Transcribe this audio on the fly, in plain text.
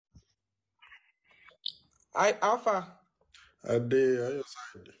I Alpha, Are they on your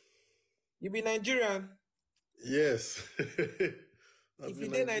side? you be Nigerian. Yes. I've If you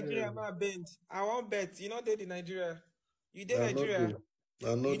been dey Nigeria, Nigerian. ma bend. I won't bet. You know they the Nigeria. You dey I know Nigeria.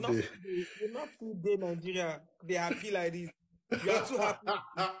 they. I know they. You not feel dey Nigeria. They happy like this. You are too happy.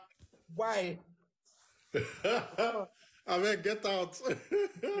 Why? Come I mean, get out. I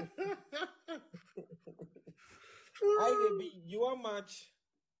dey be. You want match?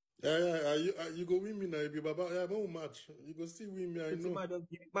 Yeah, you go win me now, be Baba. Yeah, I won't match. You go still win me, I Wetin know.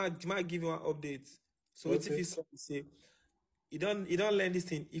 ma just give you one update. So what if Okay. you say you don't learn this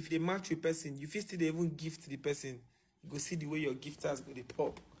thing. If they match with person, you fit still dey even gift the person. You go see the way your gifters go dey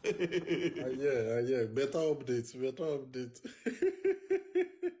pop. Yeah. Better update. Better update.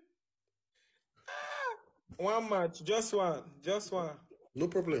 One match, just one. No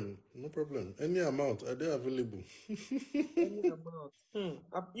problem. No problem. Any amount, are they available? Any amount.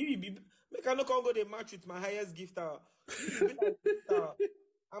 You be make I no come go dey match with my highest gifter. You be like gifter.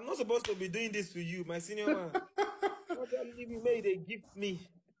 I'm not supposed to be doing this to you, my senior man. Not just leave me, make they gift me.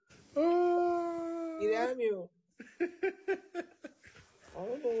 You Ah. hear me? I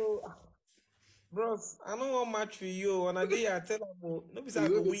don't know. Bros, I don't want match with you. When I dey here, I tell them, no be say I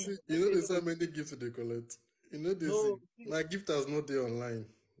go win. I say They no. how many gifts they collect. They see No, see, my gifters not there online.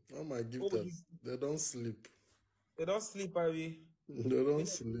 All my oh, you, gifters, they don't sleep. they don't sleep, Abby. They don't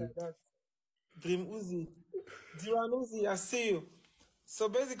Make them be like sleep. that. Dream Uzi. Diran Uzi, I see you. So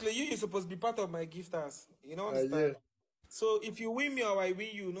basically, you're supposed to be part of my gifters. You don't Ah, yeah. understand? So if you win me or I win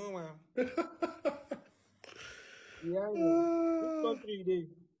you, no man. Yeah, yeah. Which Ah, country you dey?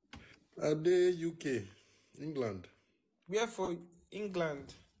 are they UK, England, Where for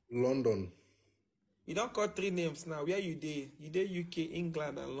England? London? You don't call three names now. Where you dey? You dey UK,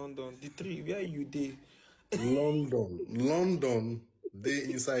 England, and London. The three. Where you dey? London, they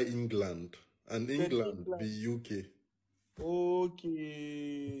inside England, and But England be England. UK.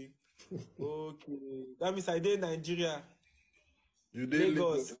 Okay. Okay. That means I dey Nigeria, You dey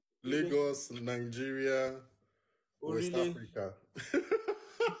Lagos. Lagos, Nigeria, West Orile. Africa,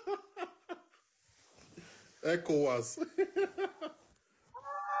 ECOWAS.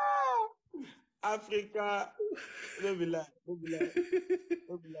 Africa. No be lie. No be lie.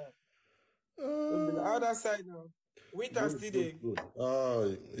 No be lie. No be lie. Ah, Other side now. Winter still dey. good. Ah,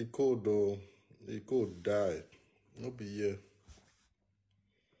 it cold though. It cold die. No be here.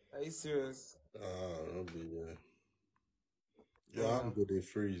 Are you serious? Ah, no be here. Your No, hand man. go dey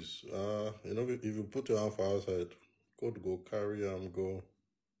freeze. Ah, if you put your hand for outside, cold go carry go.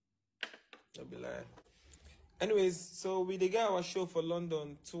 No be lie. Anyways, so we dey get our show for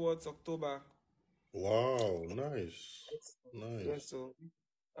London towards October. Wow, nice. Yes, Nice. so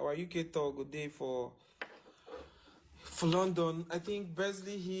our UK tour go dey for London. I think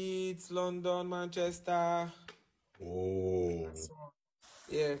Besley Heath, London, Manchester. Oh,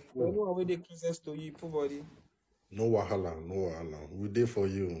 Yeah, for cool. anyone wey dey closest to you, put body. No wahala, no wahala. We dey for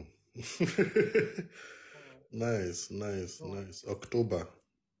you. Nice. October.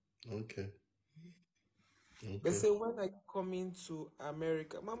 Okay. They say when I coming to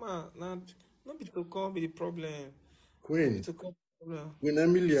America, Mama, not be to come be the problem. No be Queen. to come problem. Queen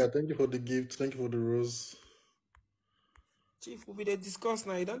Emilia, thank you for the gift. Thank you for the rose. Chief, we be dey discuss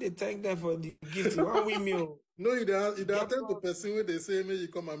now. You don't dey thank them for the gift. You want win me? No, you dey Get attend to proud. person where they say may you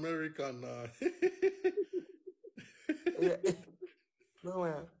come American now. Yeah. No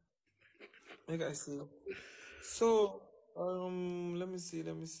man. Make I see. So, let me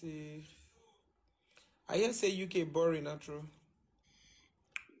see. I hear say UK boring, not true.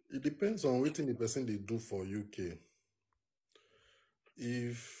 It depends on what the person they do for UK.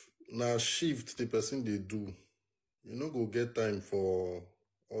 If na shift the person they do, you no go get time for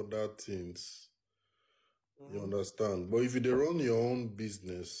other things. You understand? But if you dey run your own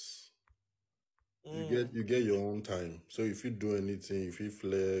business, you get your own time. So if you do anything, if you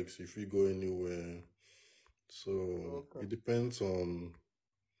flex, if you go anywhere. So it depends on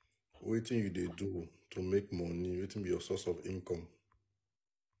what you they do to make money, what be your source of income.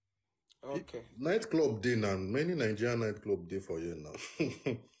 Okay. Nightclub day now. Many Nigerian nightclub day for you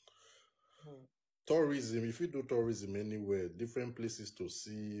now. Tourism, if you do tourism anywhere, different places to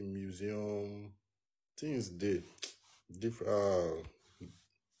see, museum, things day.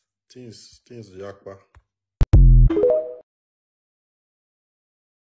 Things yakpa.